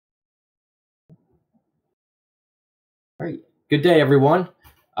All right. Good day, everyone.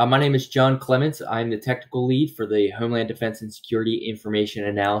 My name is John Clements. I'm the technical lead for the Homeland Defense and Security Information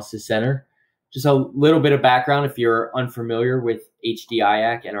Analysis Center. Just a little bit of background if you're unfamiliar with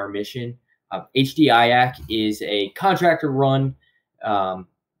HDIAC and our mission. HDIAC is a contractor-run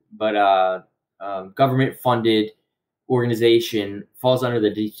government-funded organization, falls under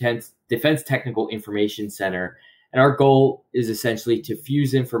the Defense Technical Information Center. And our goal is essentially to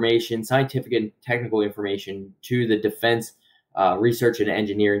fuse information, scientific and technical information, to the defense research and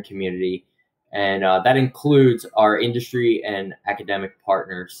engineering community. And that includes our industry and academic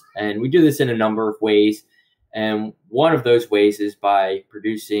partners. And we do this in a number of ways. And one of those ways is by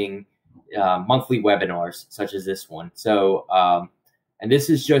producing monthly webinars, such as this one. So, and this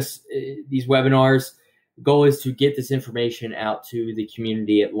is just these webinars. The goal is to get this information out to the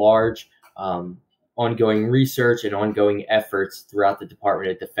community at large, ongoing research and ongoing efforts throughout the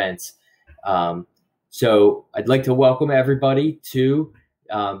Department of Defense. So I'd like to welcome everybody to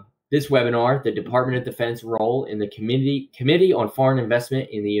this webinar, the Department of Defense role in the Committee on Foreign Investment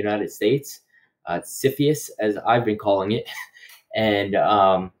in the United States, CFIUS, as I've been calling it. And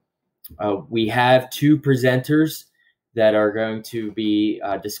we have two presenters that are going to be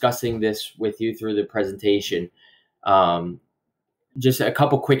discussing this with you through the presentation. Just a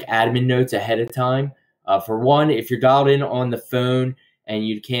couple quick admin notes ahead of time. For one, if you're dialed in on the phone and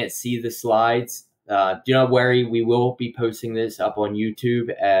you can't see the slides, do not worry. We will be posting this up on YouTube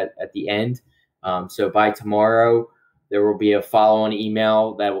at the end. So by tomorrow, there will be a follow-on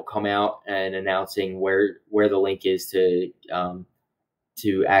email that will come out and announcing where the link is to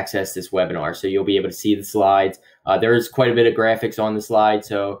access this webinar. So you'll be able to see the slides. There is quite a bit of graphics on the slide,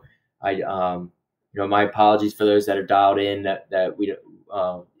 so my apologies for those that are dialed in that we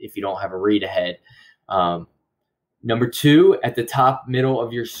if you don't have a read ahead. Number two, at the top middle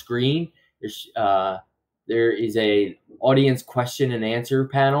of your screen, there is a audience question and answer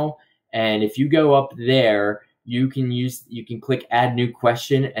panel, and if you go up there, you can click add new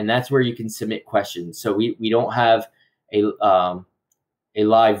question, and that's where you can submit questions. So we don't have a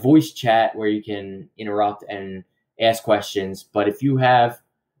live voice chat where you can interrupt and ask questions, but if you have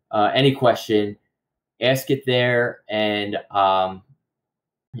any question, ask it there, and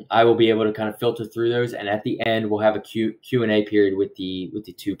I will be able to kind of filter through those. And at the end, we'll have a Q&A period with the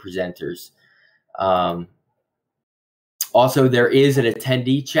two presenters. Also, there is an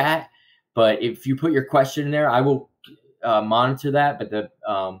attendee chat, but if you put your question in there, I will monitor that. But the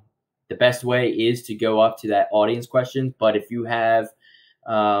best way is to go up to that audience question. But if you have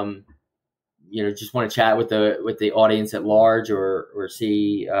just want to chat with the audience at large or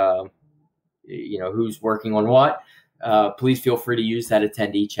see who's working on what, please feel free to use that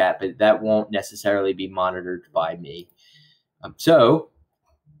attendee chat, but that won't necessarily be monitored by me.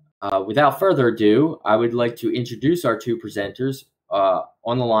 Without further ado, I would like to introduce our two presenters.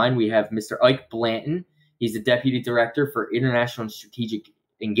 On the line, we have Mr. Ike Blanton. He's the Deputy Director for International and Strategic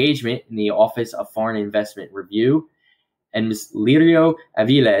Engagement in the Office of Foreign Investment Review, and Ms. Lirio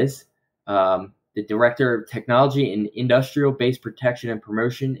Avilés, the Director of Technology and Industrial Base Protection and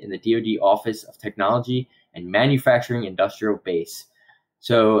Promotion in the DoD Office of Technology and Manufacturing Industrial Base.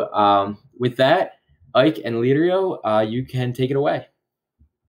 So with that, Ike and Lirio, you can take it away.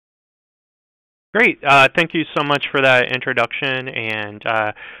 Great. Thank you so much for that introduction. And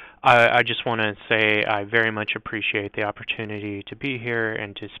I just want to say I very much appreciate the opportunity to be here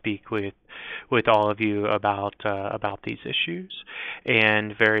and to speak with all of you about these issues,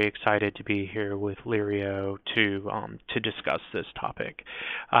 and very excited to be here with Lirio to discuss this topic.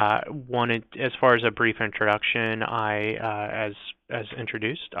 As far as a brief introduction, as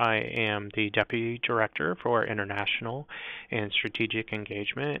introduced, I am the Deputy Director for International and Strategic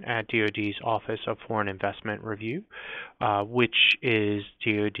Engagement at DoD's Office of Foreign Investment Review, which is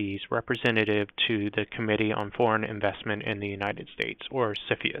DoD's representative to the Committee on Foreign Investment in the United States, or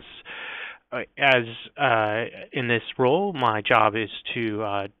CFIUS. In this role, my job is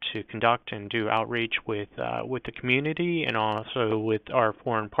to conduct and do outreach with the community and also with our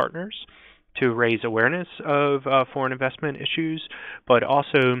foreign partners to raise awareness of foreign investment issues, but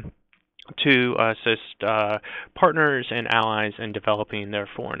also to assist partners and allies in developing their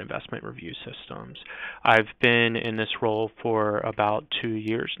foreign investment review systems. I've been in this role for about 2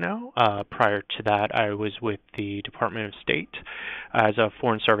 years now. Prior to that, I was with the Department of State as a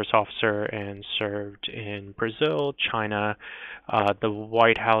Foreign Service officer and served in Brazil, China, the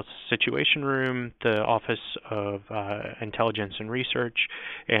White House Situation Room, the Office of Intelligence and Research,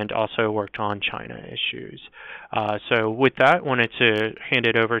 and also worked on China issues. So with that, wanted to hand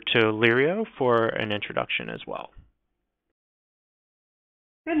it over to Lirio for an introduction as well.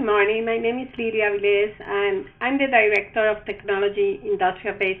 Good morning. My name is Lirio Avilés, and I'm the Director of Technology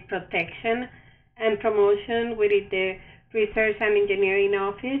Industrial Base Protection and Promotion within the Research and Engineering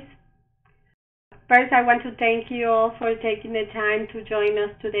Office. First, I want to thank you all for taking the time to join us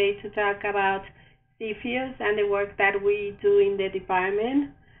today to talk about CFIUS and the work that we do in the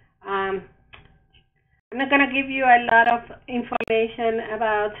department. I'm not going to give you a lot of information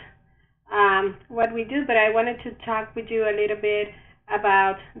about what we do, but I wanted to talk with you a little bit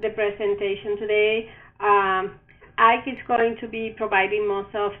about the presentation today. Ike is going to be providing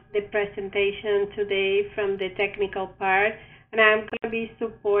most of the presentation today from the technical part, and I'm going to be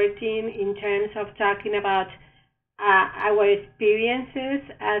supporting in terms of talking about our experiences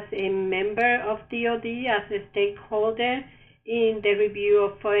as a member of DoD, as a stakeholder in the review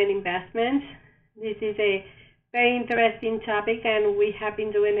of foreign investments. This is a very interesting topic, and we have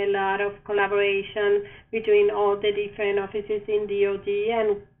been doing a lot of collaboration between all the different offices in DoD,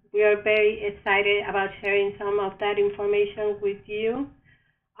 and we are very excited about sharing some of that information with you.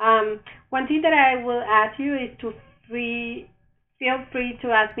 One thing that I will ask you is to feel free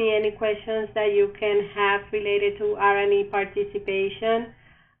to ask me any questions that you can have related to R&E participation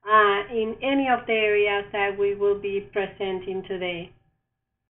in any of the areas that we will be presenting today.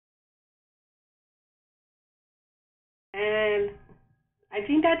 And I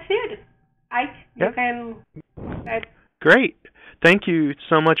think that's it. Ike, you can start. Great. Thank you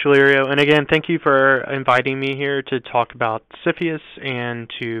so much, Lirio. And again, thank you for inviting me here to talk about CFIUS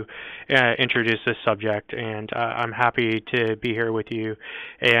and to introduce this subject. And I'm happy to be here with you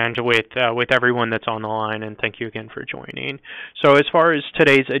and with everyone that's on the line. And thank you again for joining. So as far as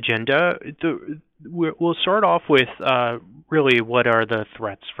today's agenda, we'll start off with really what are the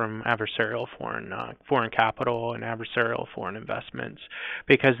threats from adversarial foreign capital and adversarial foreign investments,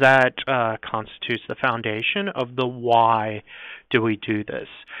 because that constitutes the foundation of the why do we do this.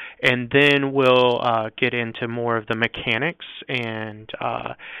 And then we'll get into more of the mechanics and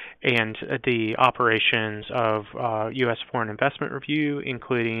the operations of U.S. Foreign Investment Review,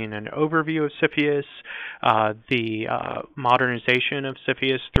 including an overview of CFIUS, the modernization of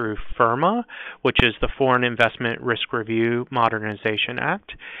CFIUS through FIRMA, which is the Foreign Investment Risk Review Modernization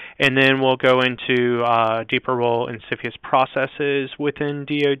Act. And then we'll go into a deeper role in CFIUS processes within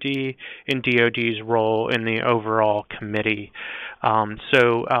DoD and DoD's role in the overall committee.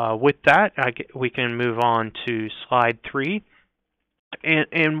 So with that, we can move on to slide 3.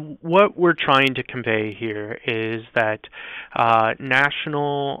 And what we're trying to convey here is that our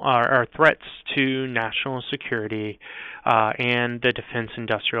threats to national security and the defense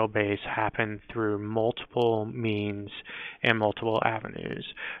industrial base happen through multiple means and multiple avenues.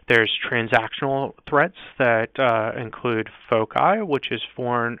 There's transactional threats that include FOCI, which is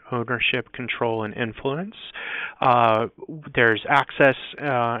foreign ownership, control, and influence. There's access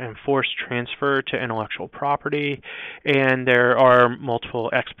and forced transfer to intellectual property, and there are multiple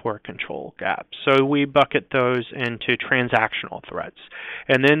export control gaps. So we bucket those into transactional threats.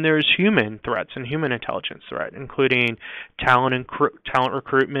 And then there's human threats and human intelligence threat, including talent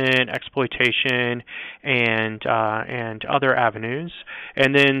recruitment, exploitation, and other avenues.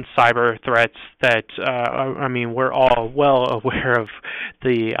 And then cyber threats that we're all well aware of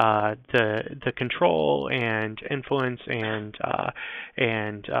the control and influence and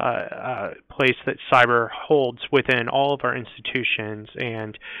place that cyber holds within all of our institutions,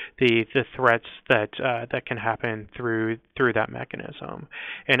 and the threats that can happen through that mechanism.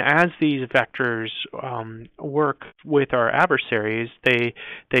 And as these vectors work with our adversaries, they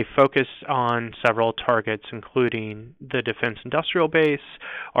focus on several targets, including the defense industrial base,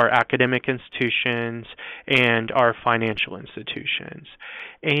 our academic institutions, and our financial institutions.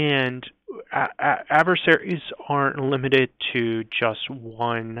 And adversaries aren't limited to just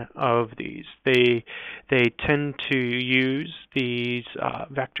one of these. They tend to use these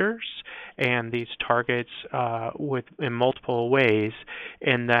vectors and these targets in multiple ways,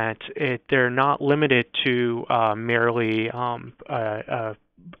 in that they're not limited to merely a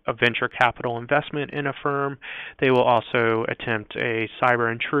venture capital investment in a firm. They will also attempt a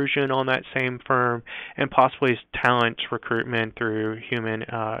cyber intrusion on that same firm, and possibly talent recruitment through human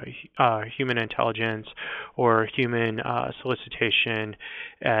intelligence or human solicitation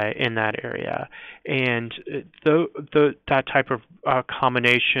in that area. And that type of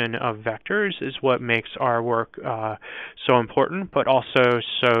combination of vectors is what makes our work so important, but also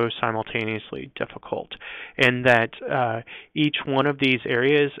so simultaneously difficult, in that each one of these areas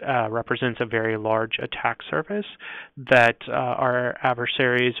areas represents a very large attack surface that our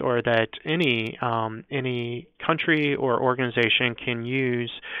adversaries or that any country or organization can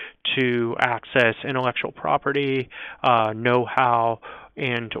use to access intellectual property, know-how,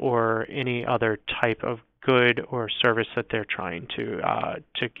 and or any other type of good or service that they're trying to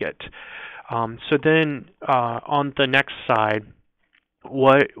get. So then on the next side,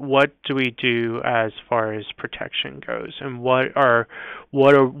 what do we do as far as protection goes, and why are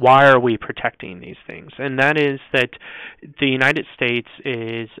we protecting these things? And that is that the United States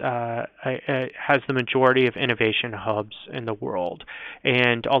has the majority of innovation hubs in the world,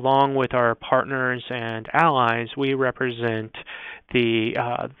 and along with our partners and allies, we represent the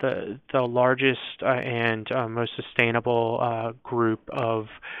largest and most sustainable group of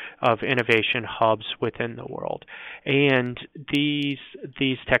innovation hubs within the world, and the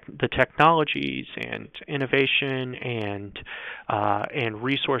technologies and innovation and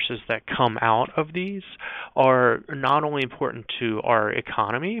resources that come out of these are not only important to our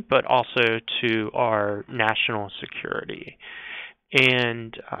economy but also to our national security.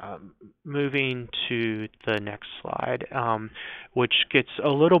 And moving to the next slide, which gets a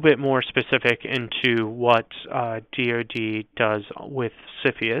little bit more specific into what DoD does with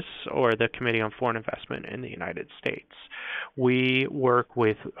CFIUS, or the Committee on Foreign Investment in the United States. We work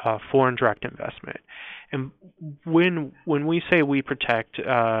with foreign direct investment. And when we say we protect,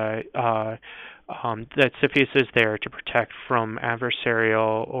 that CFIUS is there to protect from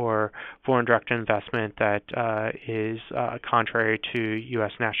adversarial or foreign direct investment that is contrary to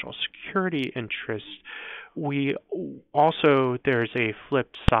U.S. national security interests. There's a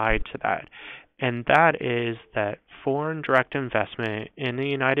flip side to that, and that is that foreign direct investment in the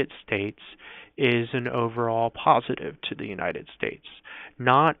United States is an overall positive to the United States.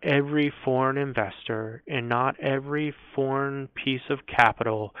 Not every foreign investor and not every foreign piece of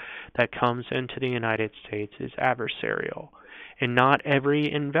capital that comes into the United States is adversarial. And not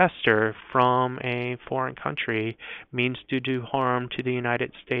every investor from a foreign country means to do harm to the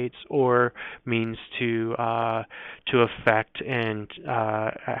United States or means to affect and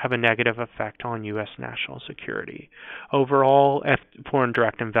have a negative effect on U.S. national security. Overall, foreign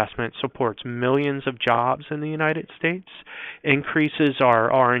direct investment supports millions of jobs in the United States, increases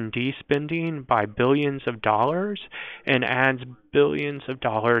our R&D spending by billions of dollars, and adds billions of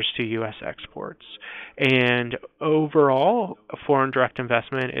dollars to U.S. exports. And overall, foreign direct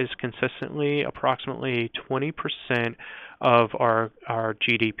investment is consistently approximately 20% of our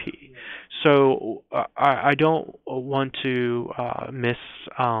GDP. So I don't want to miss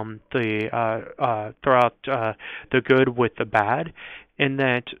throw out the good with the bad, in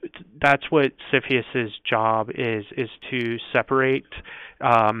that's what CFIUS's job is to separate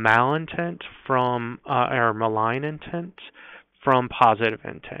malintent from or malign intent from positive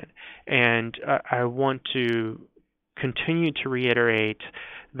intent. And I want to continue to reiterate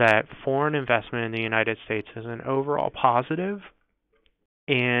that foreign investment in the United States is an overall positive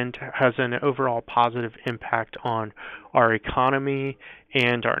and has an overall positive impact on our economy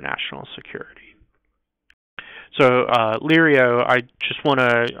and our national security. So, Lirio, I just want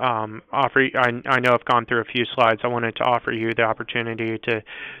to offer you, I know I've gone through a few slides. I wanted to offer you the opportunity to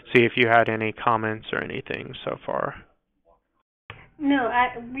see if you had any comments or anything so far. No,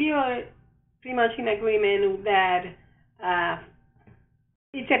 we are pretty much in agreement that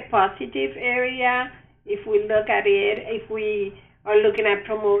it's a positive area. If we look at it, if we are looking at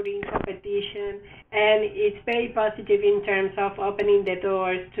promoting competition, and it's very positive in terms of opening the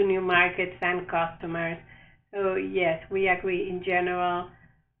doors to new markets and customers. So yes, we agree in general.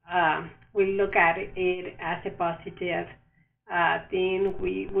 We look at it as a positive thing.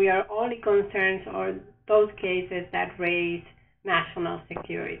 We are only concerned on those cases that raise national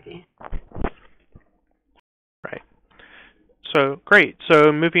security. Right. So great.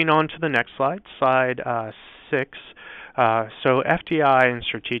 So moving on to the next slide, slide 6. So FDI and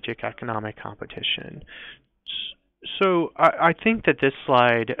strategic economic competition. So I think that this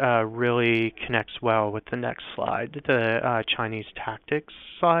slide really connects well with the next slide, the Chinese tactics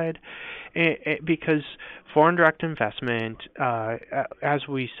slide, because foreign direct investment, as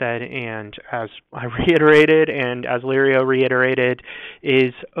we said and as I reiterated and as Lirio reiterated,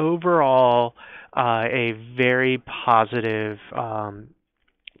 is overall a very positive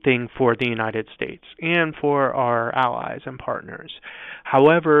thing for the United States and for our allies and partners.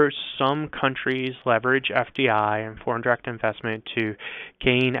 However, some countries leverage FDI and foreign direct investment to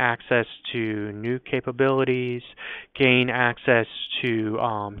gain access to new capabilities, gain access to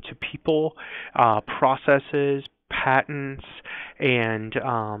people, processes, patents and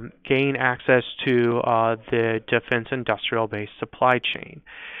gain access to the defense industrial base supply chain.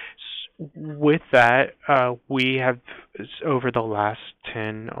 With that, we have, over the last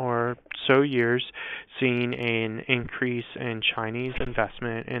 10 or so years, seen an increase in Chinese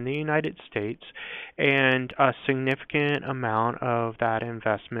investment in the United States, and a significant amount of that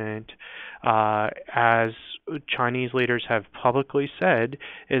investment, as Chinese leaders have publicly said,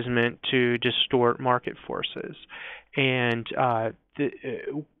 is meant to distort market forces. And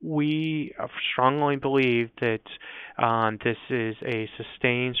we strongly believe that this is a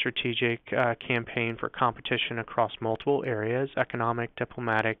sustained strategic campaign for competition across multiple areas, economic,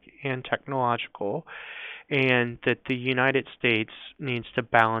 diplomatic, and technological, and that the United States needs to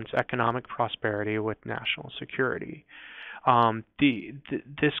balance economic prosperity with national security.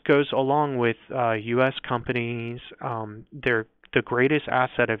 This goes along with U.S. companies. The greatest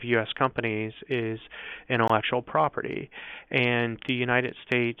asset of U.S. companies is intellectual property, and the United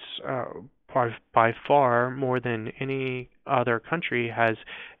States, by far more than any other country, has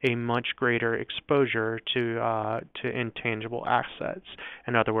a much greater exposure to intangible assets.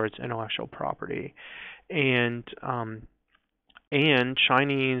 In other words, intellectual property, and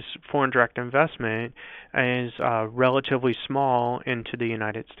Chinese foreign direct investment is relatively small into the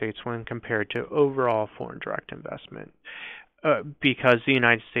United States when compared to overall foreign direct investment. Because the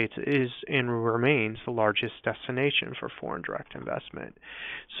United States is and remains the largest destination for foreign direct investment.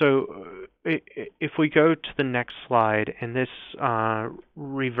 So if we go to the next slide, and this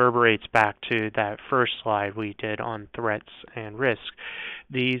reverberates back to that first slide we did on threats and risk,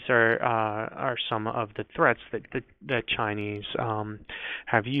 these are some of the threats that Chinese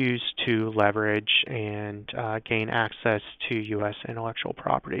have used to leverage and gain access to U.S. intellectual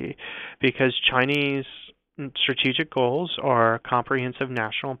property, because Chinese strategic goals are comprehensive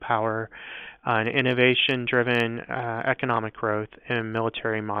national power, and innovation-driven economic growth, and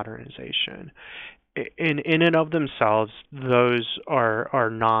military modernization. In and of themselves, those are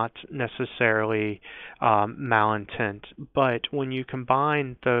not necessarily malintent, but when you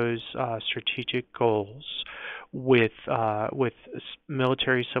combine those strategic goals with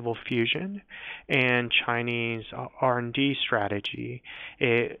military civil fusion and Chinese R&D strategy,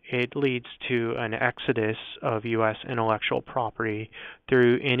 it leads to an exodus of U.S. intellectual property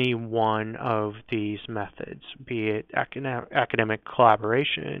through any one of these methods, be it academic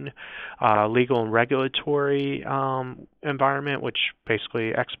collaboration, legal and regulatory environment, which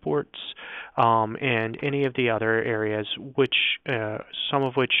basically exports, and any of the other areas, which some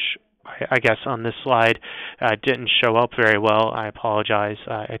of which I guess on this slide didn't show up very well. I apologize.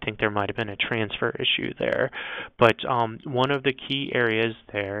 I think there might have been a transfer issue there. But one of the key areas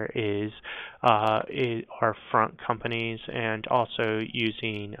there is our front companies, and also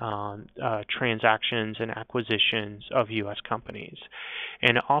using transactions and acquisitions of U.S. companies.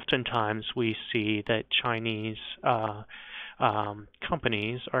 And oftentimes we see that Chinese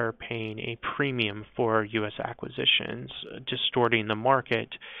companies are paying a premium for U.S. acquisitions, distorting the market,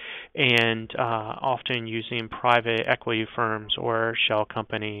 and often using private equity firms or shell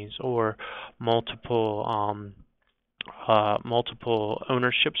companies or multiple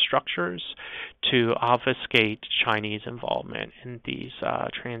ownership structures to obfuscate Chinese involvement in these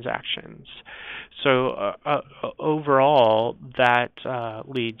transactions. So overall, that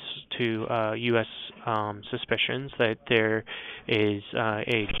leads to U.S. Suspicions that there is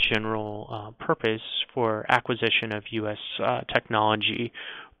a general purpose for acquisition of U.S. technology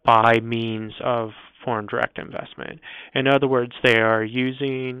by means of foreign direct investment. In other words, they are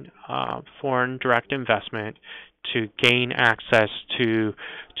using foreign direct investment to gain access to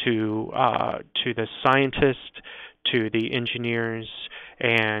the scientists, to the engineers,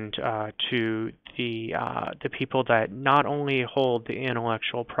 and to the people that not only hold the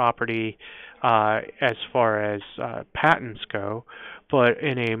intellectual property as far as patents go, but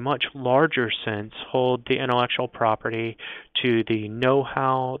in a much larger sense hold the intellectual property to the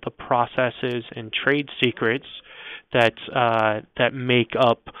know-how, the processes, and trade secrets that make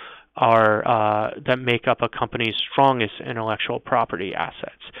up a company's strongest intellectual property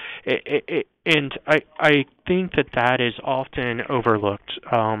assets. And I think that is often overlooked,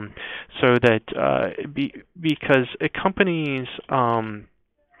 so that because a company's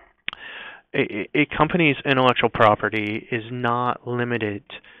intellectual property is not limited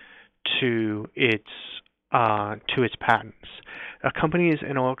to its patents. a company's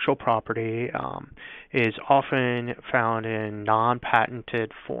intellectual property is often found in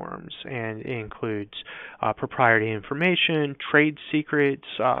non-patented forms and includes proprietary information, trade secrets,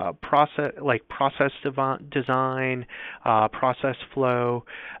 process design, process flow,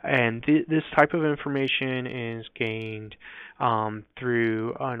 and this type of information is gained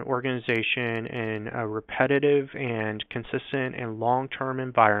through an organization in a repetitive and consistent and long-term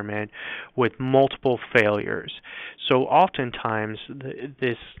environment with multiple failures. So oftentimes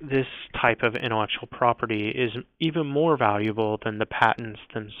this type of intellectual property is even more valuable than the patents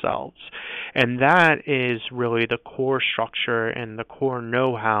themselves. And that is really the core structure and the core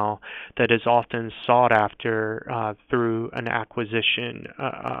know-how that is often sought after through an acquisition,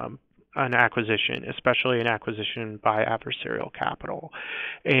 especially an acquisition by adversarial capital,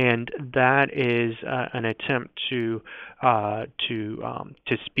 and that is an attempt to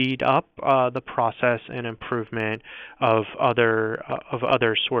speed up the process and improvement of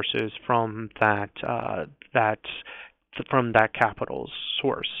other sources from that capital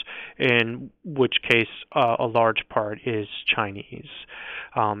source, in which case a large part is Chinese.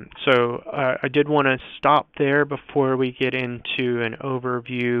 So I did want to stop there before we get into an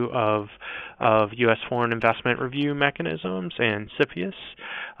overview of U.S. foreign investment review mechanisms and CFIUS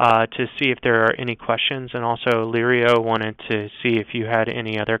to see if there are any questions. And also, Lirio wanted to see if you had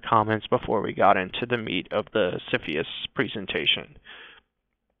any other comments before we got into the meat of the CFIUS presentation.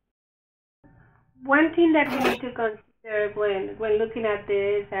 One thing that we need to consider when looking at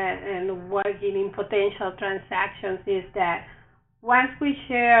this and working in potential transactions is that once we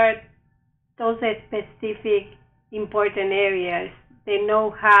share those specific important areas, the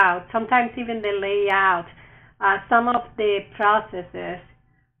know-how, sometimes even the layout, some of the processes,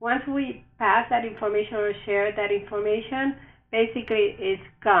 once we pass that information or share that information, basically it's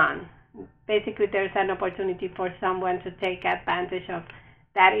gone. Basically there's an opportunity for someone to take advantage of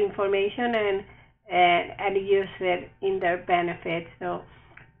that information and use it in their benefit. So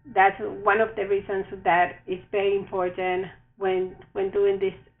that's one of the reasons that it's very important when doing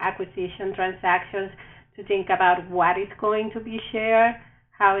these acquisition transactions to think about what is going to be shared,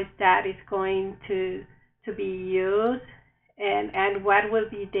 how that is going to be used, and what will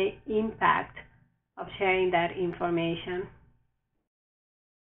be the impact of sharing that information.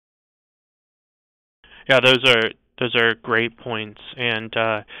 Yeah, those are great points. And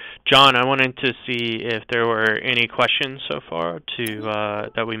John, I wanted to see if there were any questions so far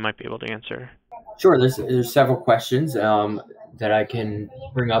that we might be able to answer. Sure, there's several questions that I can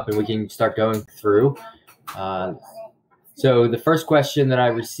bring up and we can start going through. So the first question that I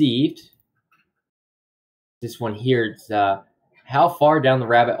received, this one here, it's how far down the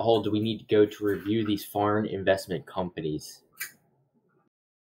rabbit hole do we need to go to review these foreign investment companies?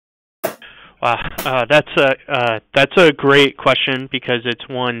 Wow, that's a great question, because it's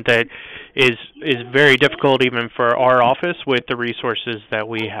one that is very difficult even for our office with the resources that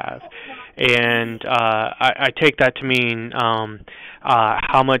we have. And I take that to mean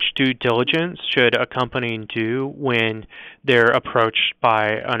how much due diligence should a company do when they're approached by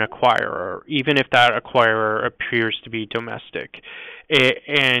an acquirer, even if that acquirer appears to be domestic.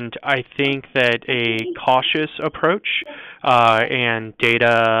 And I think that a cautious approach and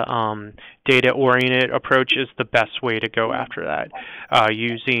data-oriented approach is the best way to go after that.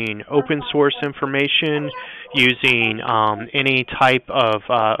 Using open source information, using any type of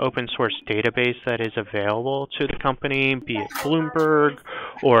open source database that is available to the company, be it Bloomberg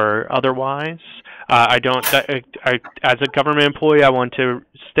or otherwise. As a government employee, I want to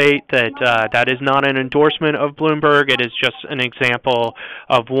state that that is not an endorsement of Bloomberg. It is just an example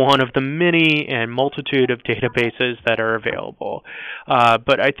of one of the many and multitude of databases that are available.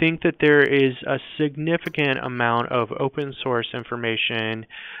 But I think that there is a significant amount of open source information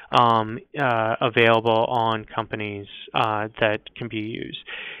available on companies that can be used.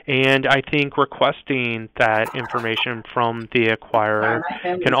 And I think requesting that information from the acquirer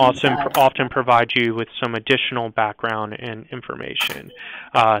can also often provide you with some additional background and information,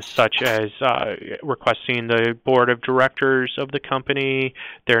 such as requesting the board of directors of the company,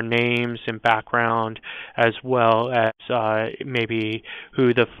 their names and background, as well as maybe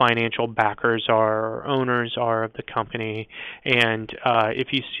who the financial backers are or owners are of the company. And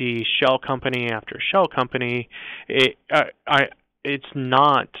if you see shell company after shell company, it's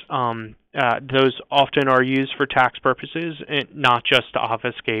not those often are used for tax purposes and not just to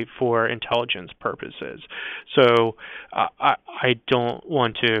obfuscate for intelligence purposes. So I don't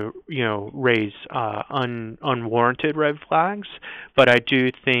want to, raise unwarranted red flags, but I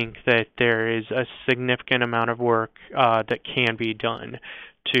do think that there is a significant amount of work that can be done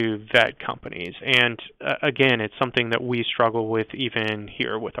to vet companies. And again, it's something that we struggle with even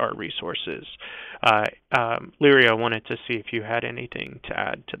here with our resources. Lirio, I wanted to see if you had anything to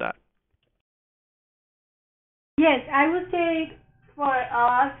add to that. Yes, I would say for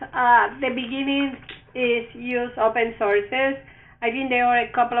us, the beginning is use open sources. I think there are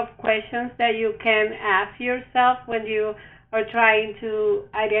a couple of questions that you can ask yourself when you are trying to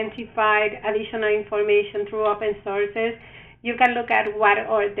identify additional information through open sources. You can look at what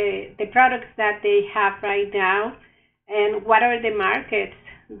are the products that they have right now and what are the markets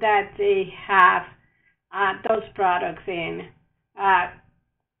that they have those products in.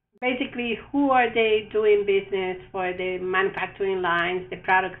 Basically, who are they doing business for, the manufacturing lines, the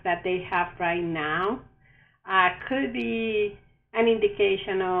products that they have right now? Could be an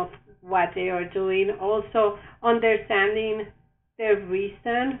indication of what they are doing. Also, understanding the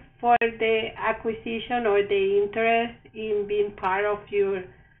reason for the acquisition or the interest in being part of your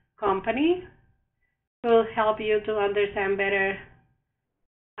company will help you to understand better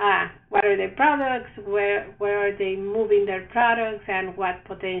what are their products, where are they moving their products, and what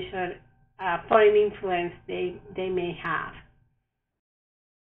potential foreign influence they may have.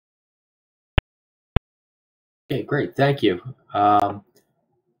 Okay, great. Thank you. I'll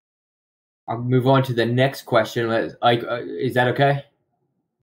move on to the next question. Is that okay?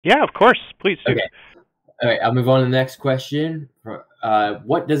 Yeah, of course. Please do. Okay. All right, I'll move on to the next question.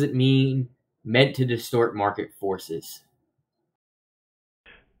 What does it meant to distort market forces?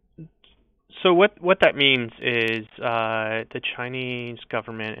 So what that means is the Chinese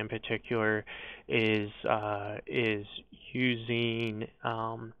government in particular is using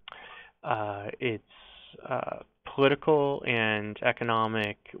its political and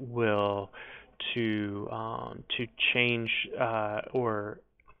economic will to change or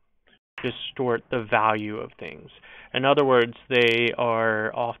distort the value of things. In other words, they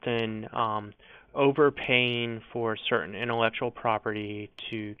are often overpaying for certain intellectual property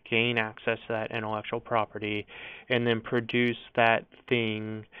to gain access to that intellectual property and then produce that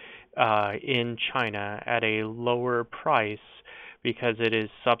thing in China at a lower price because it is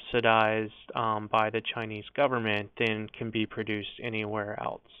subsidized by the Chinese government than can be produced anywhere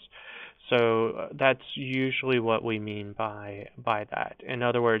else. So that's usually what we mean by that. In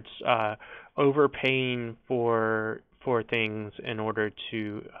other words, overpaying for things in order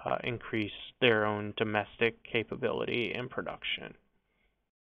to increase their own domestic capability and production.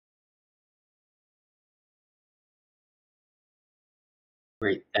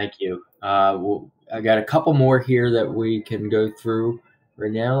 Great, thank you. I got a couple more here that we can go through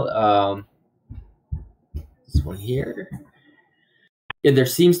right now. This one here. Yeah, there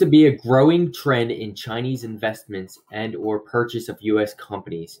seems to be a growing trend in Chinese investments and/or purchase of U.S.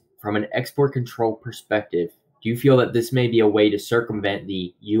 companies. From an export control perspective, do you feel that this may be a way to circumvent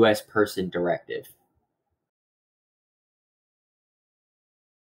the U.S. Person Directive?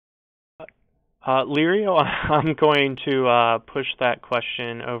 Lirio, I'm going to push that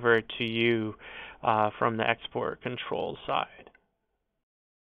question over to you from the export control side.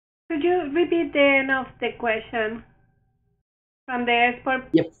 Could you repeat the end of the question? From the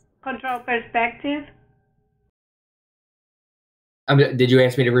export control perspective? Did you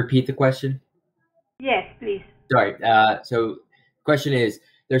ask me to repeat the question? Yes, please. Sorry. So the question is,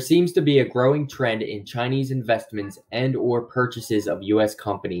 there seems to be a growing trend in Chinese investments and/or purchases of U.S.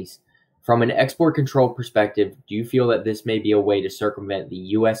 companies. From an export control perspective, do you feel that this may be a way to circumvent the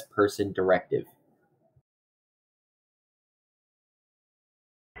U.S. Person Directive?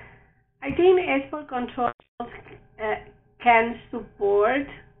 I think export controls can support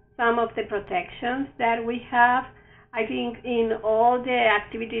some of the protections that we have. I think in all the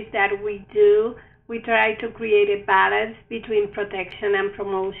activities that we do, we try to create a balance between protection and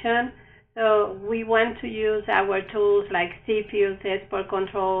promotion. So we want to use our tools like CFIUS, export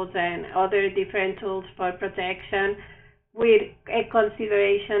controls, and other different tools for protection with a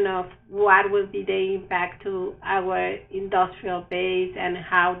consideration of what will be the impact to our industrial base and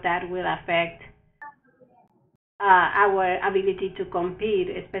how that will affect our ability to compete,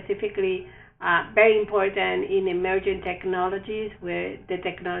 specifically very important in emerging technologies where the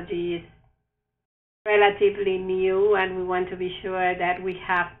technology is relatively new and we want to be sure that we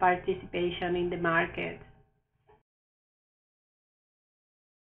have participation in the market.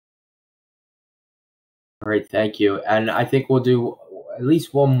 All right, thank you. And I think we'll do at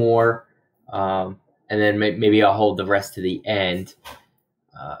least one more and then maybe I'll hold the rest to the end.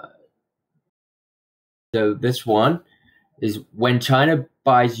 So this one is, when China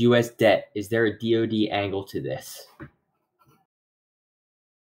buys U.S. debt, is there a DoD angle to this?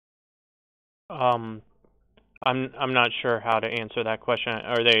 I'm not sure how to answer that question.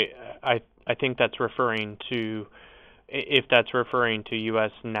 I think that's referring to, if that's referring to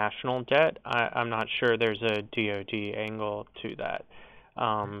U.S. national debt. I'm not sure there's a DoD angle to that.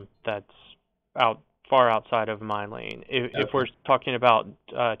 That's far outside of my lane. If we're talking about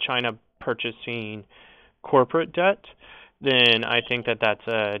China purchasing corporate debt, then I think that's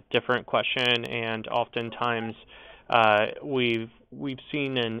a different question, and oftentimes we've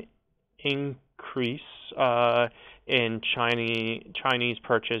seen an increase in Chinese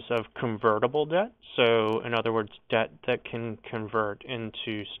purchase of convertible debt. So in other words, debt that can convert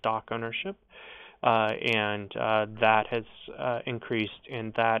into stock ownership, and that has increased,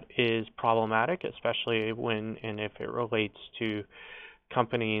 and that is problematic, especially when and if it relates to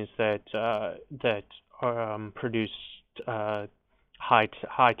companies that produce high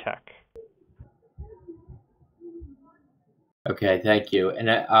tech. Okay, thank you. And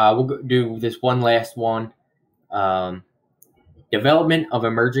we'll do this one last one. Development of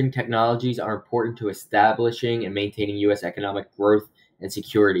emerging technologies are important to establishing and maintaining U.S. economic growth and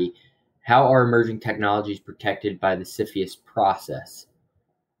security. How are emerging technologies protected by the CFIUS process?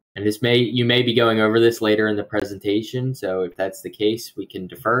 And you may be going over this later in the presentation, so if that's the case, we can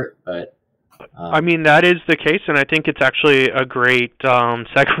defer it. But I mean, that is the case, and I think it's actually a great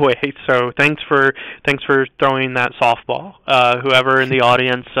segue. So thanks for throwing that softball. Whoever in the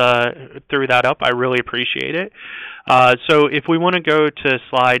audience threw that up, I really appreciate it. So if we want to go to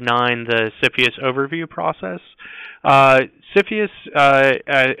slide 9, the CFIUS overview process. CFIUS,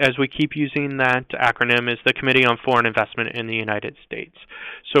 as we keep using that acronym, is the Committee on Foreign Investment in the United States.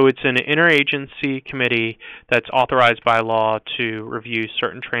 So it's an interagency committee that's authorized by law to review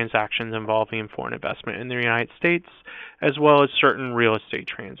certain transactions involving foreign investment in the United States, as well as certain real estate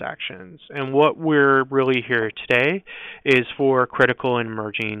transactions. And what we're really here today is for critical and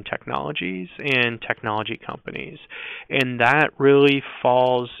emerging technologies and technology companies. And that really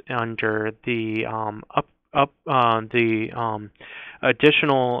falls under the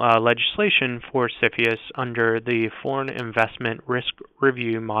additional legislation for CFIUS under the Foreign Investment Risk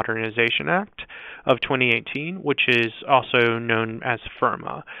Review Modernization Act of 2018, which is also known as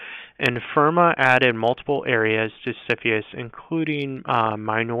FIRMA. And FIRMA added multiple areas to CFIUS, including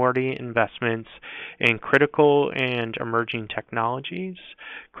minority investments in critical and emerging technologies,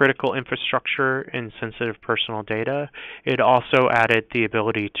 critical infrastructure, and sensitive personal data. It also added the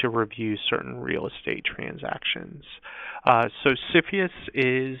ability to review certain real estate transactions. So CFIUS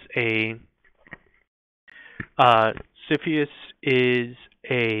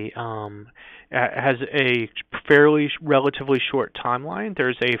has a relatively short timeline.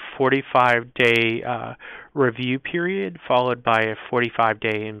 There's a 45-day review period followed by a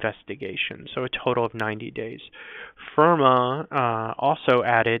 45-day investigation, so a total of 90 days. FIRMA also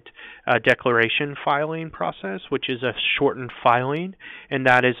added a declaration filing process, which is a shortened filing, and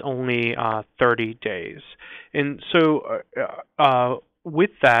that is only 30 days. And so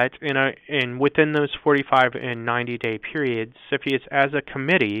with that, and within those 45 and 90-day periods, CFIUS as a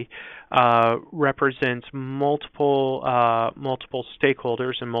committee represents multiple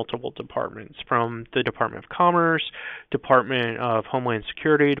stakeholders in multiple departments, from the Department of Commerce, Department of Homeland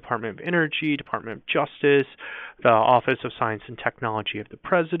Security, Department of Energy, Department of Justice, the Office of Science and Technology of the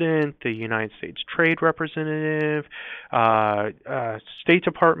President, the United States Trade Representative, State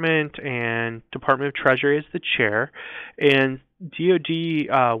Department, and Department of Treasury as the chair. And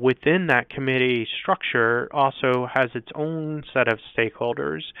DoD within that committee structure also has its own set of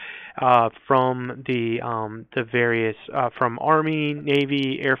stakeholders from the various from Army,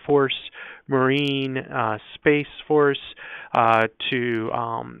 Navy, Air Force, Marine, Space Force, to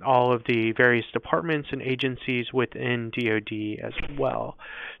all of the various departments and agencies within DoD as well.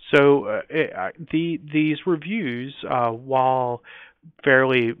 So these reviews, while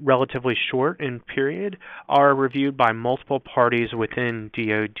relatively short in period, are reviewed by multiple parties within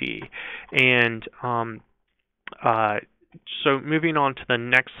DoD. And so moving on to the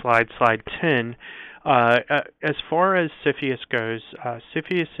next slide, slide 10, as far as CFIUS goes,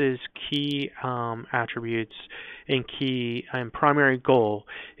 CFIUS's key attributes and key and primary goal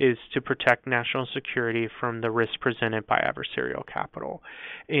is to protect national security from the risks presented by adversarial capital.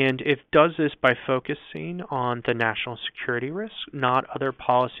 And it does this by focusing on the national security risks, not other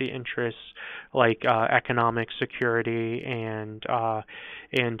policy interests like economic security and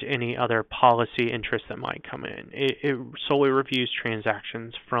and any other policy interests that might come in. It solely reviews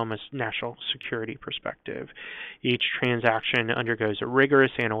transactions from a national security perspective. Each transaction undergoes a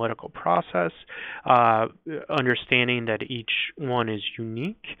rigorous analytical process, understanding that each one is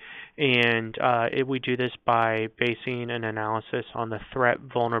unique, and we do this by basing an analysis on the threat,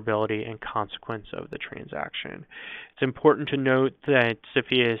 vulnerability, and consequence of the transaction. It's important to note that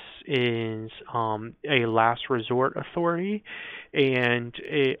CFIUS is a last resort authority, and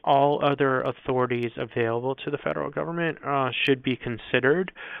all other authorities available to the federal government should be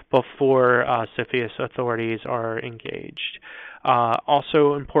considered before CFIUS authorities are engaged.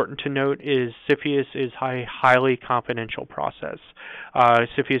 Also important to note is CFIUS is a highly confidential process.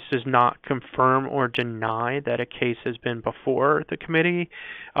 CFIUS does not confirm or deny that a case has been before the committee.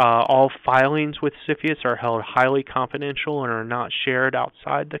 All filings with CFIUS are held highly confidential and are not shared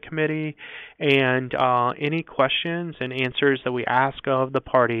outside the committee. And any questions and answers that we ask of the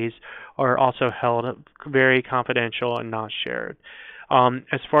parties are also held very confidential and not shared.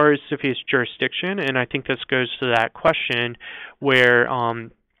 As far as CFIUS jurisdiction, and I think this goes to that question where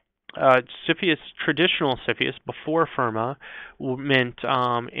CFIUS, traditional CFIUS before FIRMA meant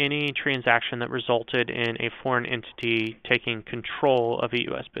any transaction that resulted in a foreign entity taking control of a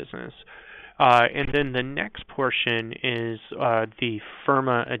U.S. business. And then the next portion is the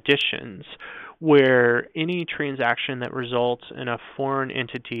FIRMA additions, where any transaction that results in a foreign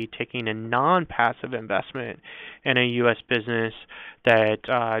entity taking a non-passive investment in a U.S. business that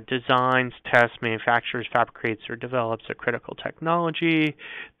designs, tests, manufactures, fabricates, or develops a critical technology,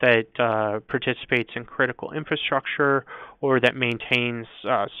 that participates in critical infrastructure, or that maintains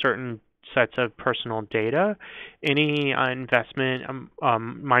certain sets of personal data, any investment,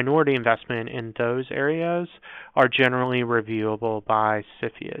 minority investment in those areas are generally reviewable by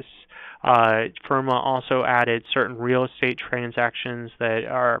CFIUS. FIRMA also added certain real estate transactions that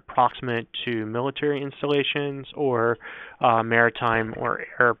are proximate to military installations or maritime or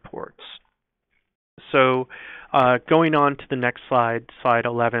airports. So going on to the next slide, slide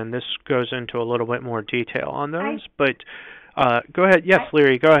 11, this goes into a little bit more detail on those, but go ahead. Yes,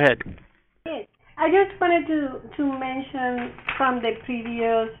 Lirio, go ahead. Yes. I just wanted to mention from the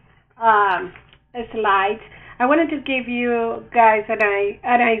previous slides, I wanted to give you guys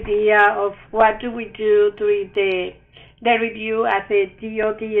an idea of what do we do during the review as a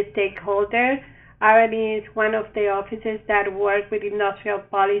DoD stakeholder. Irmie is one of the offices that work with industrial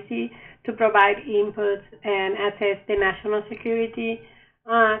policy to provide inputs and assess the national security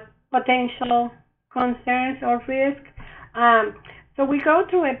potential concerns or risk. So we go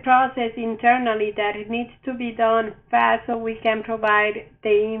through a process internally that it needs to be done fast so we can provide the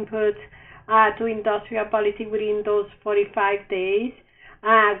inputs to industrial policy within those 45 days.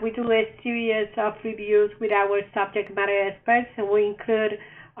 We do a series of reviews with our subject matter experts, and we include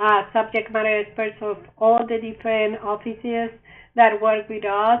subject matter experts of all the different offices that work with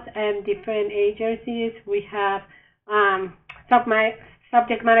us and different agencies. We have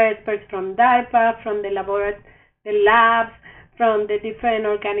subject matter experts from DARPA, from the labs, from the different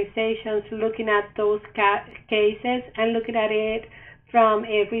organizations looking at those cases and looking at it from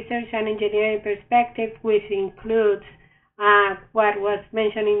a research and engineering perspective, which includes what was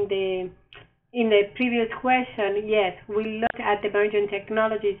mentioned in the previous question. Yes, we look at the emerging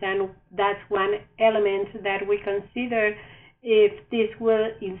technologies, and that's one element that we consider if this will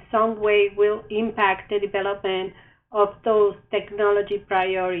in some way will impact the development of those technology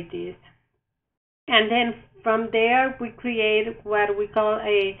priorities. And then from there, we create what we call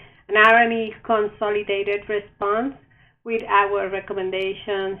an Irmie consolidated response with our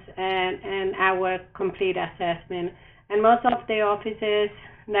recommendations and our complete assessment. And most of the offices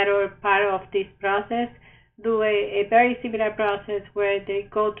that are part of this process do a very similar process where they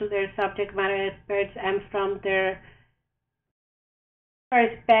go to their subject matter experts and from their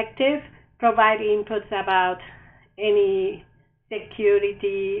perspective provide inputs about any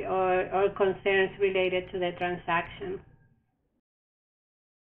security or concerns related to the transaction.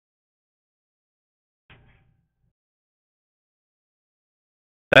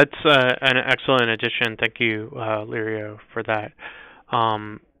 That's an excellent addition. Thank you, Lirio, for that.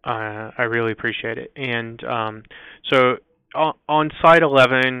 I really appreciate it. And so on slide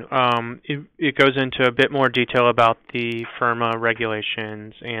 11, it goes into a bit more detail about the FIRMA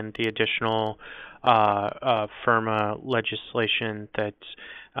regulations and the additional FIRMA legislation that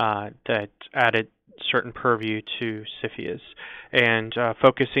added certain purview to CFIUS, and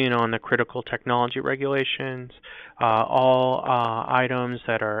focusing on the critical technology regulations, all items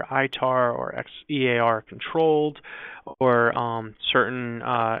that are ITAR or EAR controlled, or certain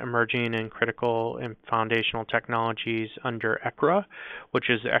emerging and critical and foundational technologies under ECRA, which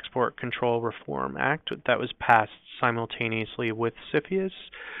is the Export Control Reform Act that was passed simultaneously with CFIUS.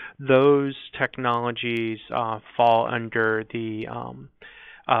 Those technologies fall under the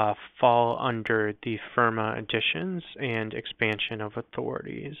FIRMA additions and expansion of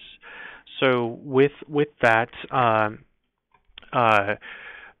authorities. So with that,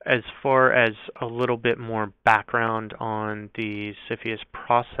 as far as a little bit more background on the CFIUS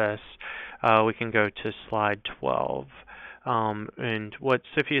process, we can go to slide 12. And what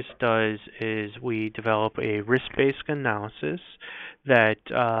CFIUS does is we develop a risk-based analysis that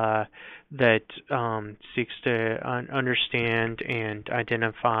seeks to understand and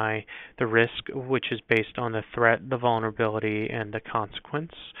identify the risk, which is based on the threat, the vulnerability, and the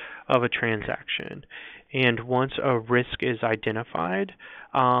consequence of a transaction. And once a risk is identified,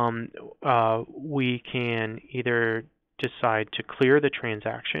 we can either decide to clear the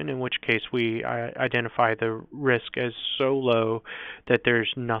transaction, in which case we identify the risk as so low that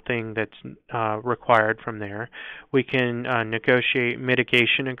there's nothing that's required from there. We can negotiate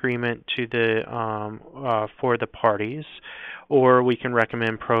mitigation agreement to the for the parties, or we can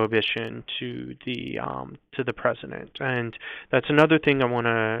recommend prohibition to the president. And that's another thing I want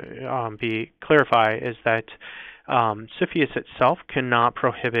to clarify, is that CFIUS itself cannot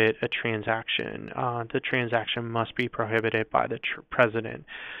prohibit a transaction. The transaction must be prohibited by the president,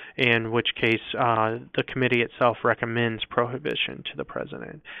 in which case the committee itself recommends prohibition to the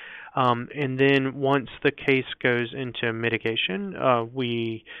president. And then once the case goes into mitigation,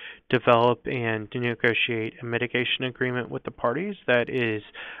 we develop and negotiate a mitigation agreement with the parties that is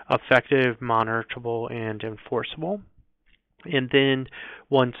effective, monitorable, and enforceable. And then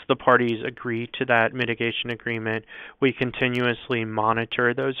once the parties agree to that mitigation agreement, we continuously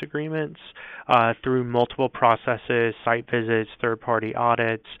monitor those agreements through multiple processes, site visits, third-party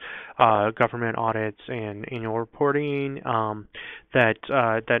audits, government audits, and annual reporting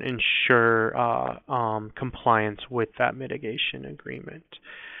that ensure compliance with that mitigation agreement.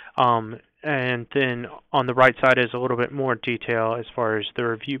 And then on the right side is a little bit more detail as far as the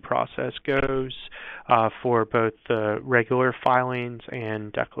review process goes for both the regular filings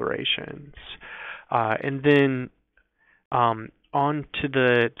and declarations. And then on to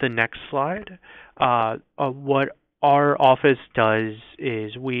the next slide. What our office does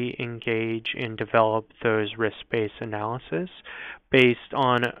is we engage and develop those risk-based analysis based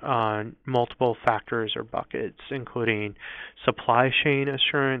on multiple factors or buckets, including supply chain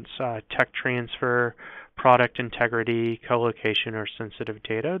assurance, tech transfer, product integrity, co-location, or sensitive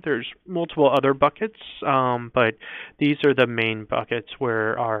data. There's multiple other buckets, but these are the main buckets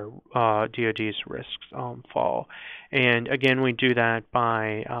where our DoD's risks fall. And again, we do that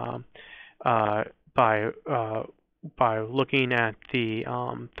by looking at the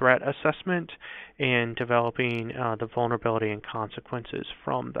threat assessment and developing the vulnerability and consequences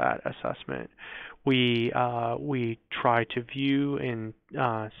from that assessment. We try to view and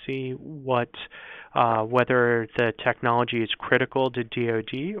see whether the technology is critical to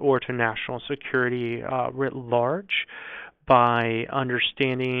DoD or to national security writ large, by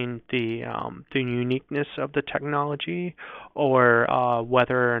understanding the uniqueness of the technology, or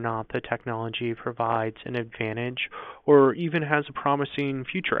whether or not the technology provides an advantage or even has promising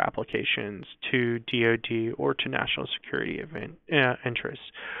future applications to DoD or to national security interests.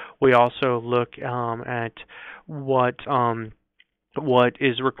 We also look at what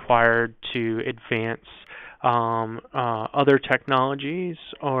is required to advance other technologies,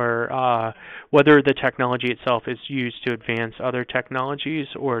 or whether the technology itself is used to advance other technologies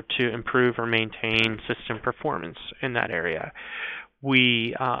or to improve or maintain system performance in that area.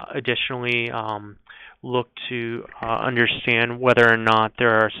 We additionally look to understand whether or not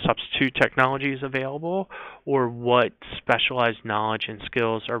there are substitute technologies available, or what specialized knowledge and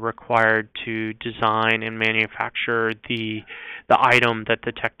skills are required to design and manufacture the item that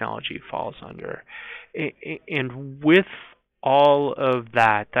the technology falls under. And with all of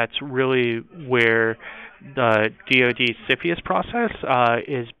that, that's really where the DoD CFIUS process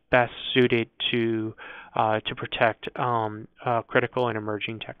is best suited to protect critical and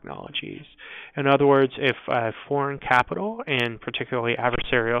emerging technologies. In other words, if foreign capital, and particularly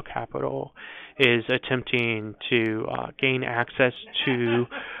adversarial capital, is attempting to gain access to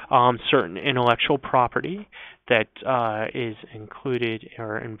certain intellectual property that is included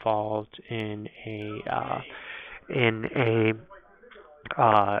or involved in a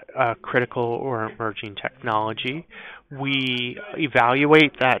critical or emerging technology. We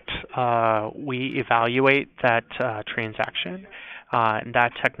evaluate that transaction and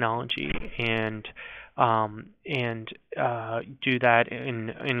that technology, and do that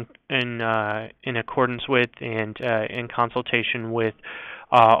in accordance with and in consultation with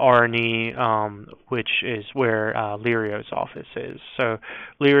Irmie, which is where Lirio's office is. So,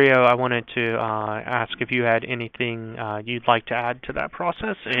 Lirio, I wanted to ask if you had anything you'd like to add to that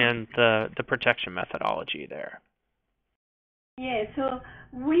process and the protection methodology there. Yeah, so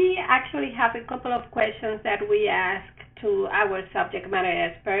we actually have a couple of questions that we ask to our subject matter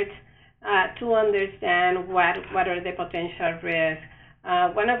experts to understand what are the potential risks.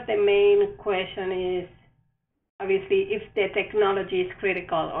 One of the main questions is, obviously, if the technology is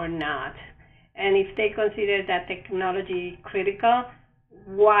critical or not. And if they consider that technology critical,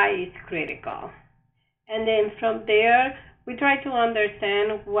 why it's critical. And then from there, we try to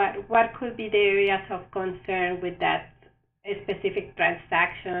understand what could be the areas of concern with that specific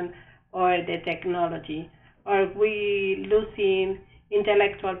transaction or the technology. Are we losing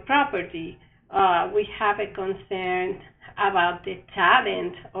intellectual property? We have a concern about the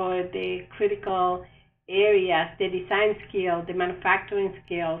talent or the critical areas, the design skills, the manufacturing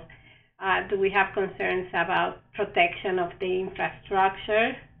skills. Do we have concerns about protection of the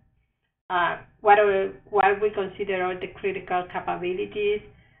infrastructure? What we consider are the critical capabilities?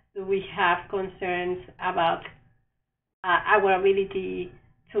 Do we have concerns about our ability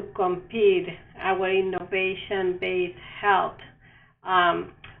to compete, our innovation-based health?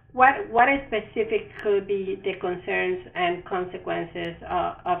 What specific could be the concerns and consequences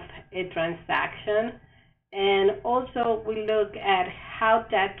of a transaction? And also, we look at how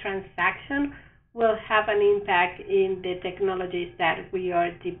that transaction will have an impact in the technologies that we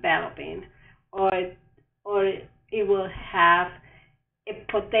are developing, or it will have a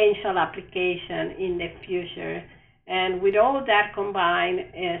potential application in the future. And with all that combined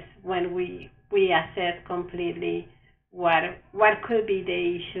is when we assess completely what could be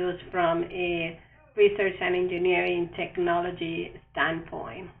the issues from a research and engineering technology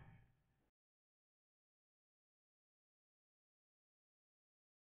standpoint.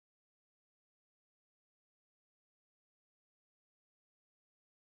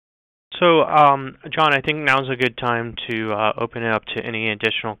 So, John, I think now's a good time to open it up to any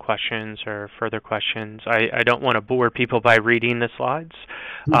additional questions or further questions. I don't want to bore people by reading the slides,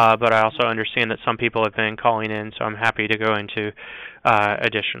 but I also understand that some people have been calling in, so I'm happy to go into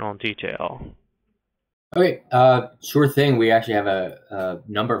additional detail. Okay, sure thing. We actually have a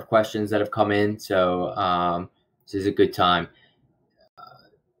number of questions that have come in, so this is a good time.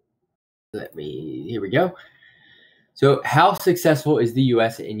 Here we go. So how successful is the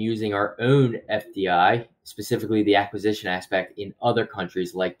U.S. in using our own FDI, specifically the acquisition aspect, in other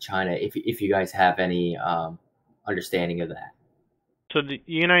countries like China, if you guys have any understanding of that? So the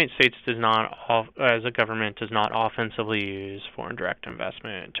United States does not, as a government, does not offensively use foreign direct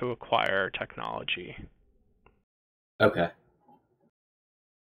investment to acquire technology. Okay.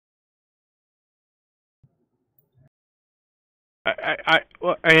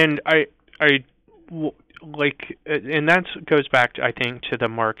 And that goes back, I think, to the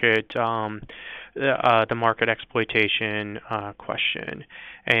market exploitation question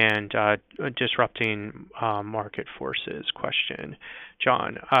and disrupting market forces question.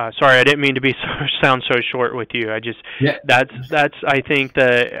 John, sorry, I didn't mean to sound so short with you. That's I think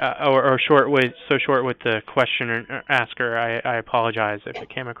or short with the question asker. I apologize if it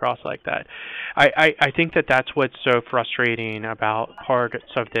came across like that. I think that's what's so frustrating about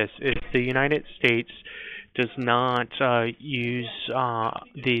parts of this is the United States does not use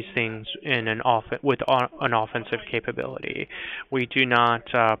these things in with an offensive capability. We do not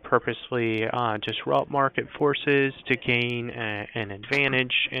purposely disrupt market forces to gain an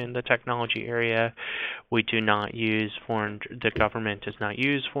advantage in the technology area. We do not use the government does not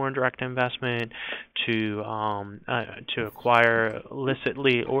use foreign direct investment to acquire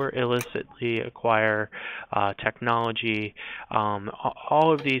licitly or illicitly acquire technology.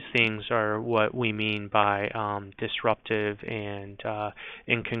 All of these things are what we mean by disruptive and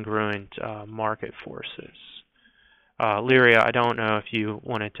incongruent market forces. Lirio, I don't know if you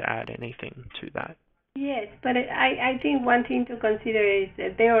wanted to add anything to that. Yes, but I think one thing to consider is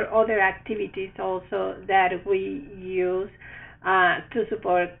that there are other activities also that we use to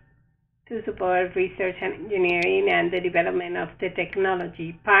support research and engineering and the development of the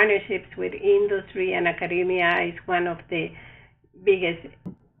technology. Partnerships with industry and academia is one of the biggest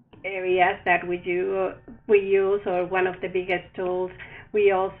areas that we use, or one of the biggest tools.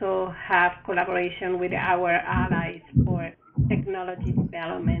 We also have collaboration with our allies for technology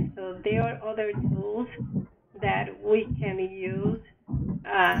development. So there are other tools that we can use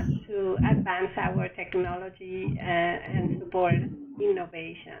to advance our technology and support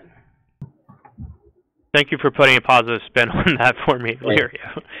innovation. Thank you for putting a positive spin on that for me,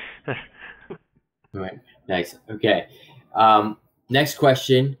 Lirio. All right, nice. Okay. Next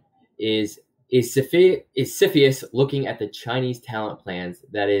question is CFIUS looking at the Chinese talent plans,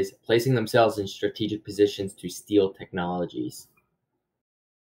 that is, placing themselves in strategic positions to steal technologies?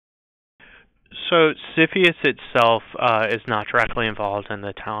 So CFIUS itself is not directly involved in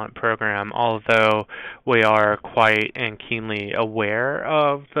the talent program, although we are quite and keenly aware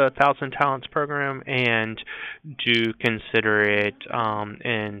of the Thousand Talents program and do consider it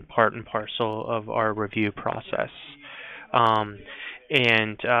in part and parcel of our review process.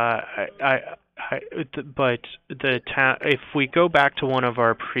 If we go back to one of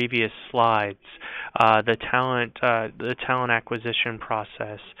our previous slides, the talent acquisition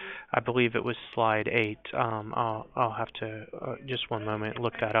process, I believe it was slide 8. I'll have to just one moment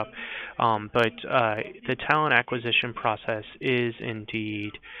look that up. But the talent acquisition process is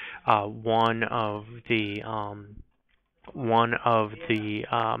indeed one of the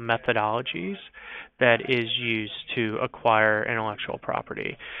methodologies that is used to acquire intellectual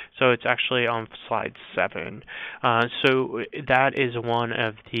property. So it's actually on slide 7. So that is one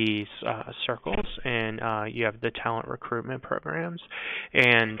of these circles, and you have the talent recruitment programs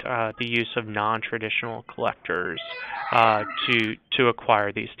and the use of non-traditional collectors to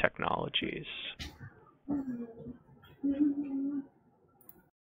acquire these technologies.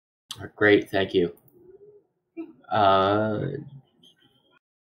 Great, thank you.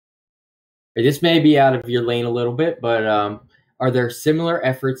 This may be out of your lane a little bit, but are there similar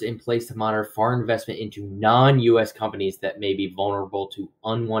efforts in place to monitor foreign investment into non-U.S. companies that may be vulnerable to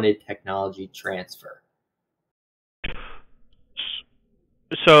unwanted technology transfer?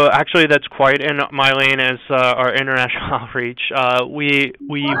 So actually, that's quite in my lane as our international outreach. We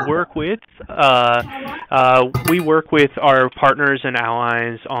work with our partners and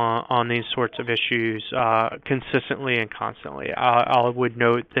allies on these sorts of issues consistently and constantly. I would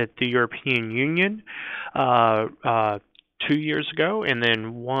note that the European Union 2 years ago, and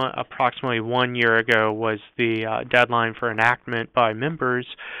then approximately 1 year ago was the deadline for enactment by members,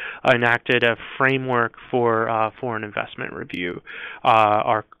 enacted a framework for foreign investment review.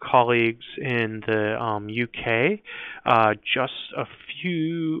 Our colleagues in the UK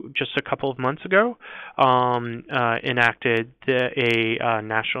just a couple of months ago enacted a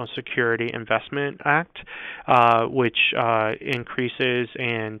National Security Investment Act, which increases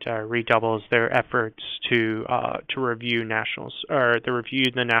and redoubles their efforts to review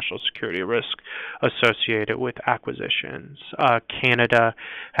the national security risk associated with acquisitions. Canada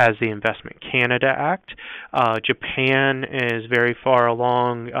has the Investment Canada Act. Japan is very far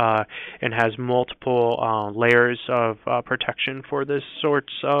along and has multiple layers of protection for this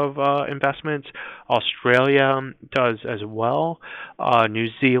sorts of investments. Australia does as well. New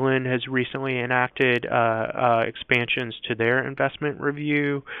Zealand has recently enacted expansions to their investment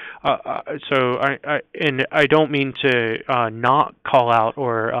review. So I don't mean to not call out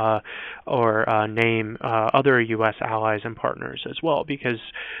or name other U.S. allies and partners as well, because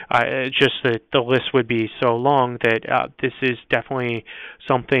just that the list would be so long that this is definitely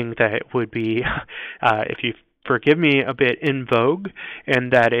something that would be, if you forgive me, a bit in vogue,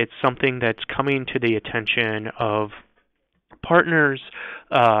 and that it's something that's coming to the attention of partners,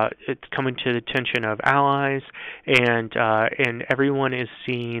 it's coming to the attention of allies, and everyone is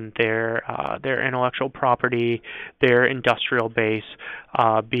seeing their intellectual property, their industrial base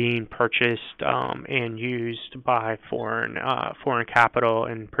being purchased and used by foreign capital,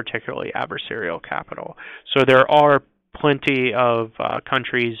 and particularly adversarial capital. So there are plenty of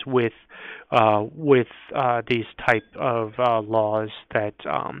countries with these type of laws that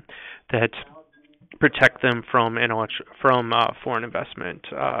protect them from foreign investment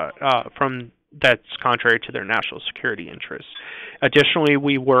that's contrary to their national security interests. Additionally,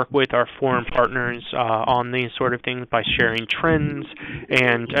 we work with our foreign partners on these sort of things by sharing trends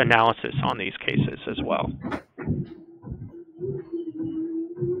and analysis on these cases as well.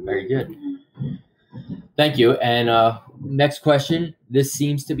 Very good. Thank you. And next question. This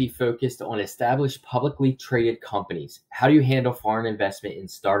seems to be focused on established publicly traded companies. How do you handle foreign investment in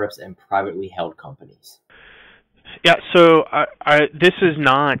startups and privately held companies? Yeah, so this is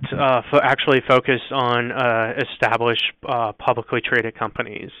not actually focused on established publicly traded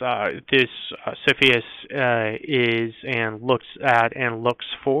companies. This CFIUS is and looks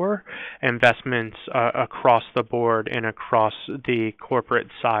for investments across the board and across the corporate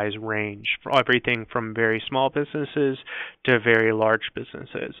size range, for everything from very small businesses to very large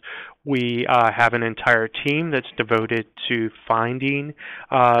businesses. We have an entire team that's devoted to finding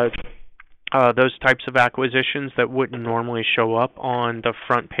those types of acquisitions that wouldn't normally show up on the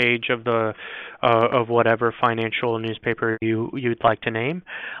front page of the of whatever financial newspaper you'd like to name,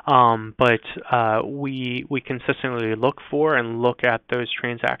 but we consistently look for and look at those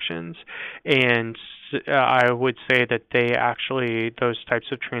transactions, and I would say that those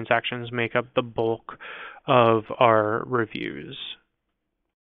types of transactions make up the bulk of our reviews.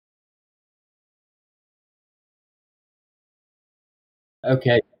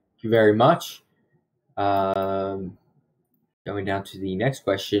 Okay. Thank you very much. Going down to the next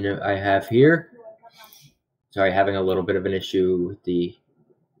question I have here. Sorry, having a little bit of an issue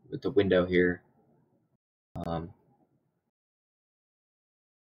with the window here.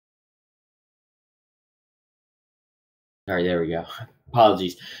 Sorry, there we go.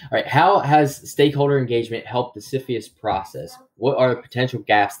 Apologies. All right, how has stakeholder engagement helped the CFIUS process? What are the potential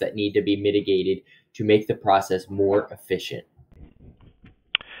gaps that need to be mitigated to make the process more efficient?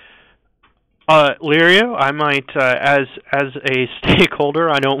 Lirio, I might, as a stakeholder,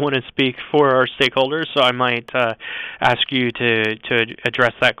 I don't want to speak for our stakeholders, so I might ask you to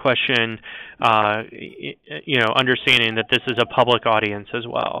address that question. Understanding that this is a public audience as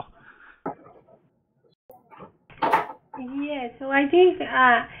well. Yeah, so I think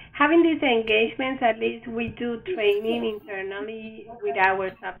having these engagements, at least we do training internally with our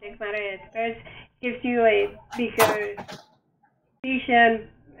subject matter experts, gives you a bigger vision,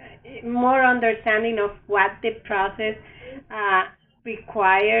 more understanding of what the process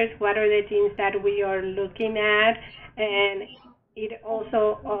requires, what are the things that we are looking at, and it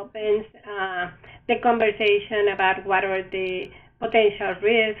also opens the conversation about what are the potential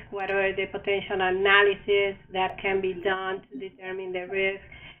risks, what are the potential analysis that can be done to determine the risk,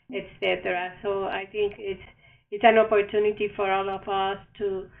 etc. So I think it's an opportunity for all of us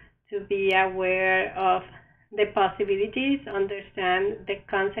to be aware of the possibilities, understand the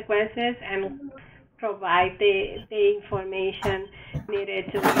consequences, and provide the information needed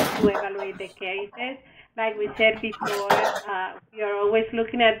to evaluate the cases. Like we said before, we are always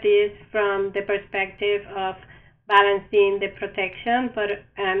looking at this from the perspective of balancing the protection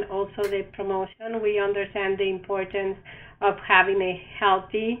and also the promotion. We understand the importance of having a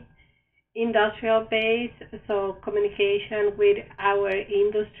healthy industrial base, so communication with our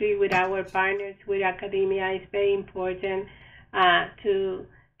industry, with our partners, with academia is very important to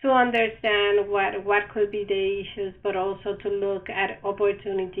understand what could be the issues, but also to look at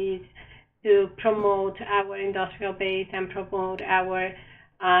opportunities to promote our industrial base and promote our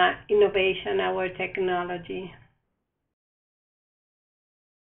innovation, our technology.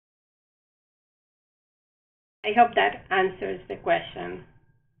 I hope that answers the question.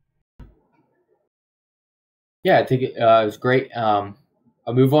 Yeah, I think it was great. I'll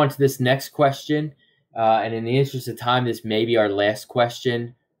move on to this next question. And in the interest of time, this may be our last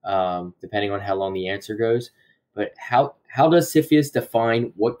question, depending on how long the answer goes. But how does CFIUS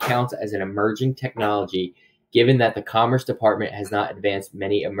define what counts as an emerging technology, given that the Commerce Department has not advanced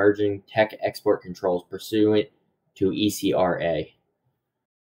many emerging tech export controls pursuant to ECRA?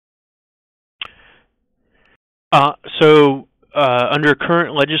 Under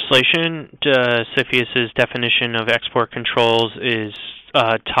current legislation, CFIUS's definition of export controls is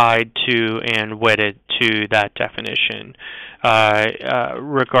tied to and wedded to that definition.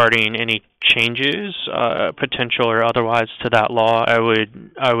 Regarding any changes, potential or otherwise, to that law, I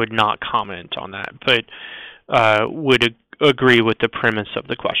would not comment on that, but would agree with the premise of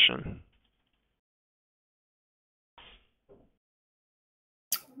the question.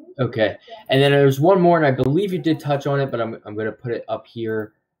 Okay, and then there's one more, and I believe you did touch on it, but I'm going to put it up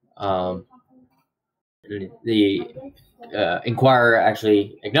here. The inquirer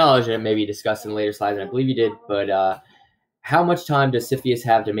actually acknowledged it, maybe discussed in later slides, and I believe you did. But how much time does CFIUS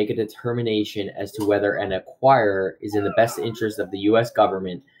have to make a determination as to whether an acquirer is in the best interest of the U.S.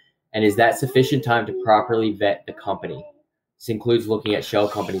 government, and is that sufficient time to properly vet the company? This includes looking at shell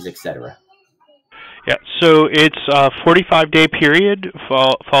companies, etc. Yeah, so it's a 45-day period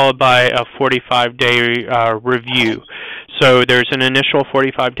followed by a 45-day review. So there's an initial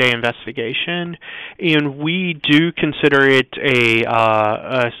 45-day investigation, and we do consider it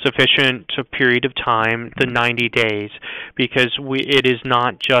a sufficient period of time, the 90 days, because it is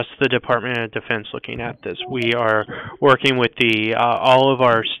not just the Department of Defense looking at this. We are working with all of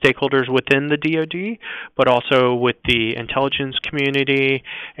our stakeholders within the DoD, but also with the intelligence community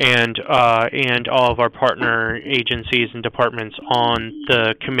and all of our partner agencies and departments on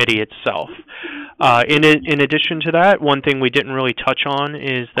the committee itself. In addition to that, one thing we didn't really touch on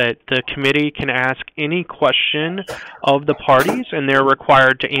is that the committee can ask any question of the parties, and they're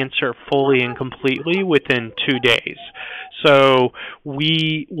required to answer fully and completely within 2 days. So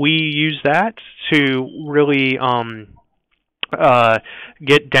we use that to really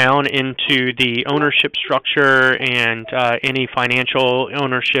get down into the ownership structure and any financial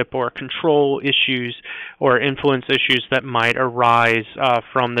ownership or control issues or influence issues that might arise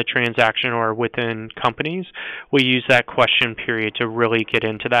from the transaction or within companies. We use that question period to really get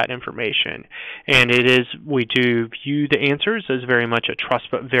into that information. And we do view the answers as very much a trust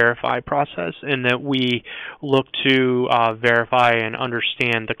but verify process, in that we look to verify and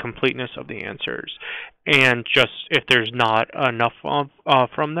understand the completeness of the answers. And just if there's not enough from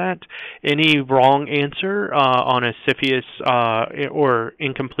that, any wrong answer on a CFIUS or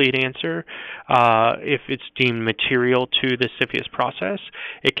incomplete answer, if it's deemed material to the CFIUS process,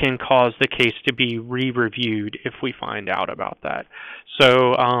 it can cause the case to be re-reviewed if we find out about that.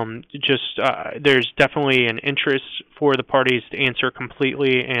 So there's definitely an interest for the parties to answer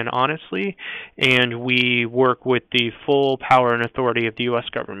completely and honestly, and we work with the full power and authority of the U.S.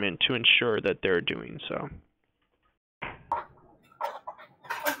 government to ensure that they're doing so.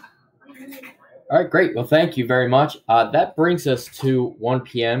 All right, great. Well, thank you very much. That brings us to 1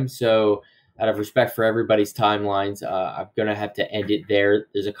 p.m. So out of respect for everybody's timelines, I'm going to have to end it there.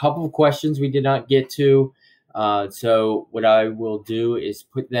 There's a couple of questions we did not get to. So what I will do is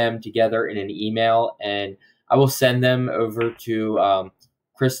put them together in an email, and I will send them over to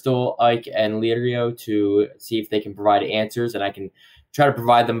Crystal, Ike, and Lirio to see if they can provide answers, and I can try to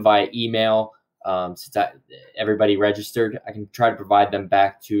provide them via email. Since everybody registered, I can try to provide them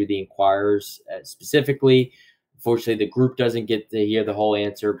back to the inquirers specifically. Unfortunately, the group doesn't get to hear the whole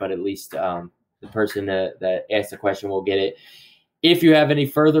answer, but at least the person that asked the question will get it. If you have any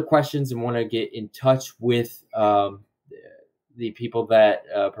further questions and want to get in touch with the people that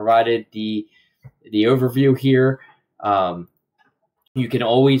provided the overview here, you can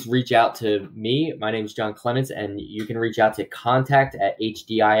always reach out to me. My name is John Clements, and you can reach out to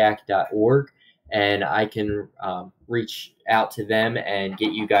contact@HDIAC.org, and I can reach out to them and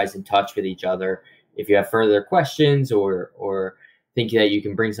get you guys in touch with each other if you have further questions or think that you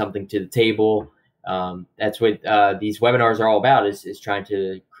can bring something to the table. That's what these webinars are all about, is trying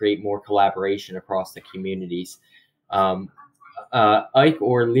to create more collaboration across the communities. Ike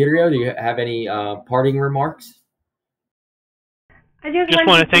or Lirio, do you have any parting remarks? I just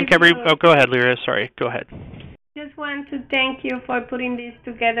want to thank oh, go ahead, Lirio. Sorry, go ahead. Just want to thank you for putting this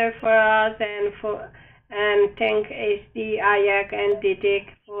together for us, and thank HDIAC and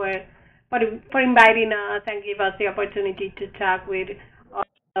DTIC for inviting us and give us the opportunity to talk with all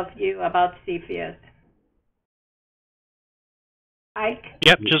of you about CFIUS. Ike?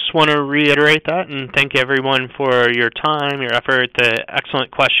 Yep, just want to reiterate that and thank everyone for your time, your effort, the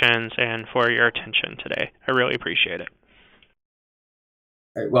excellent questions, and for your attention today. I really appreciate it.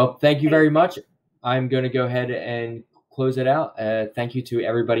 All right, well, thank you very much. I'm going to go ahead and close it out. Thank you to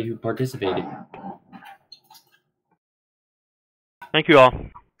everybody who participated. Thank you all.